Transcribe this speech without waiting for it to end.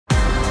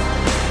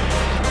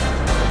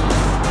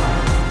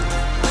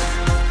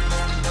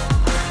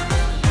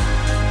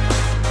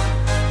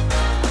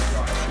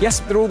Yes,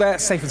 they're all there,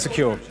 safe and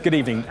secure. Good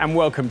evening and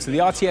welcome to the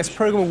RTS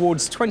Programme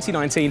Awards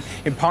 2019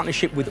 in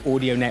partnership with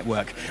Audio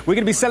Network. We're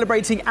going to be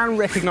celebrating and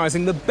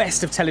recognising the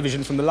best of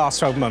television from the last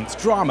 12 months.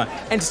 Drama,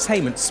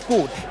 entertainment,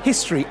 sport,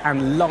 history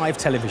and live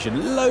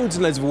television. Loads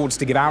and loads of awards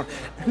to give out.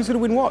 Who's going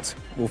to win what?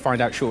 We'll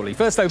find out shortly.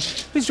 First though,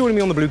 who's joining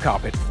me on the blue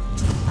carpet?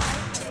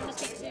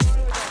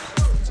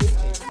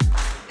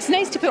 It's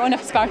nice to put on a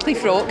sparkly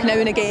frock now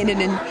and again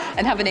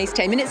and have a nice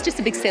time, and it's just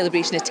a big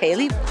celebration of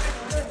telly.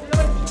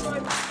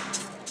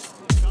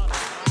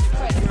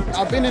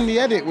 I've been in the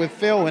edit with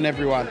Phil and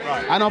everyone,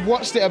 and I've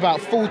watched it about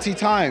 40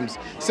 times,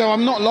 so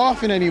I'm not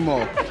laughing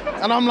anymore.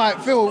 And I'm like,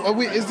 Phil,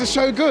 is the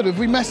show good? Have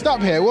we messed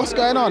up here? What's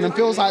going on? And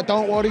Phil's like,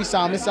 don't worry,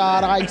 Sam, it's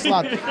alright,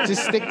 lad.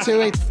 Just stick to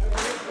it.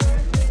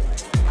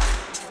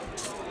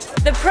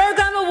 The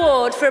Programme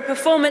Award for a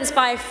performance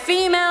by a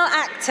female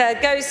actor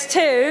goes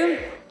to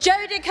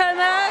Jodie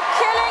Comer,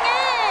 Killing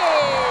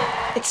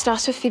Eve! It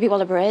starts with Phoebe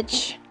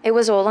Waller-Bridge. It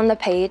was all on the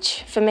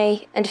page for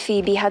me, and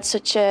Phoebe had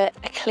such a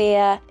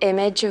clear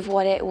image of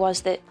what it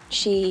was that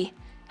she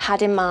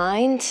had in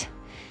mind.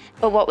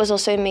 But what was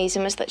also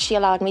amazing was that she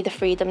allowed me the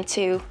freedom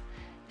to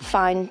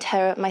find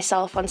her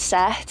myself on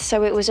set,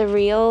 so it was a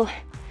real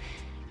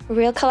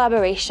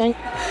collaboration.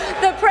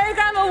 The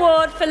Programme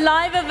Award for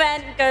Live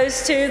Event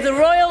goes to The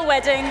Royal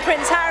Wedding,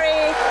 Prince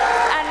Harry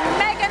and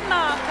Meghan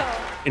Markle.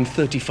 In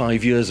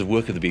 35 years of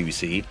work at the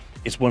BBC,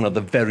 it's one of the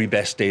very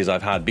best days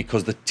I've had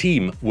because the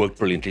team worked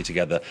brilliantly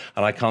together,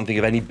 and I can't think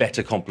of any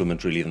better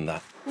compliment really than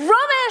that.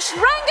 Romesh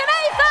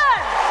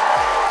Ranganathan!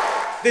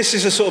 This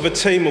is a sort of a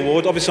team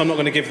award. Obviously, I'm not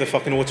going to give the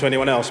fucking award to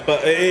anyone else,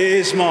 but it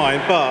is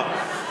mine. But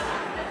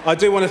I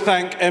do want to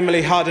thank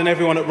Emily Hudd and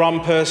everyone at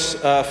Rumpus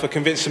for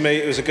convincing me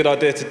it was a good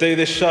idea to do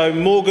this show.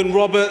 Morgan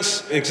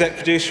Roberts, exec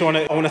producer on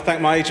it. I want to thank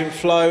my agent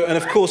Flo, and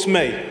of course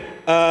me.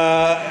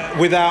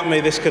 Without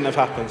me, this couldn't have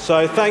happened.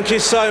 So thank you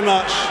so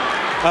much.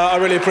 I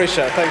really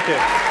appreciate it. Thank you.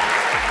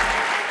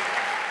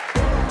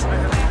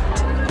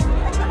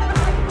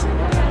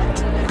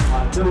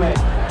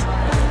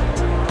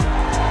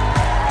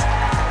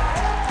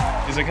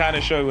 It's a kind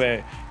of show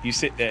where you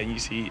sit there and you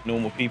see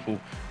normal people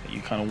that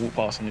you kind of walk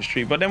past on the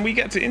street, but then we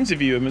get to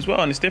interview them as well,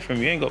 and it's different.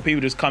 We ain't got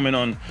people just coming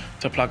on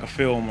to plug a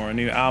film or a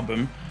new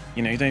album.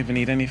 You know, you don't even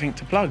need anything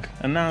to plug.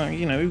 And now,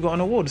 you know, we've got an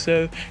award,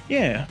 so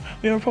yeah,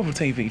 we're a proper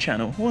TV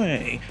channel.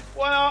 Way.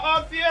 Well,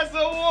 our RTS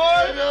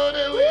Award!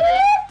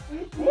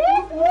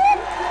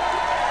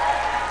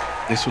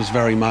 This was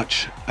very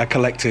much a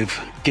collective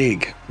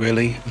gig,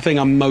 really. The thing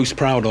I'm most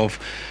proud of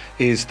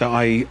is that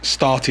I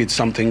started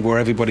something where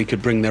everybody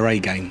could bring their A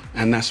game,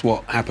 and that's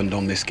what happened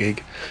on this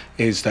gig,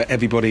 is that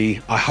everybody,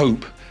 I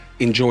hope,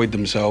 enjoyed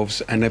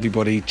themselves and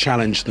everybody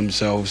challenged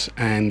themselves,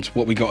 and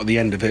what we got at the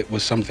end of it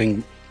was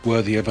something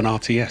worthy of an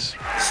RTS.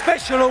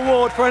 Special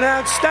award for an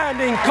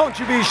outstanding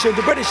contribution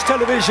to British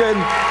television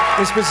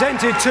is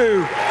presented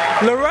to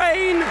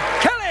Lorraine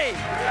Kelly.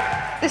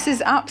 This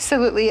is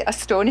absolutely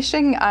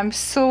astonishing. I'm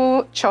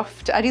so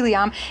chuffed, I really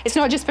am. It's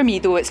not just for me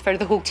though, it's for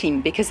the whole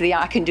team, because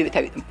I couldn't do it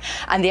without them.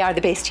 And they are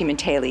the best team in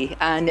telly.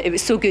 And it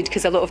was so good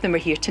because a lot of them are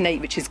here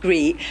tonight, which is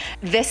great.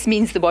 This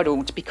means the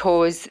world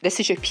because this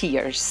is your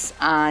peers.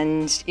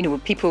 And, you know,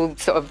 people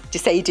sort of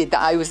decided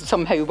that I was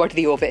somehow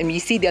worthy of it. And you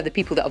see the other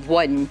people that have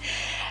won,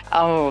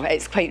 oh,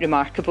 it's quite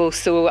remarkable.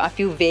 So I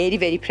feel very,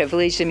 very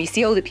privileged. And you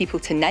see all the people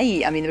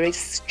tonight, I mean, they're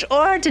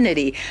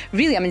extraordinary.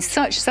 Really, I'm in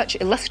such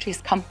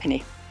illustrious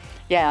company.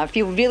 Yeah, I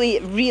feel really,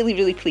 really,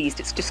 really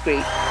pleased. It's just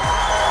great.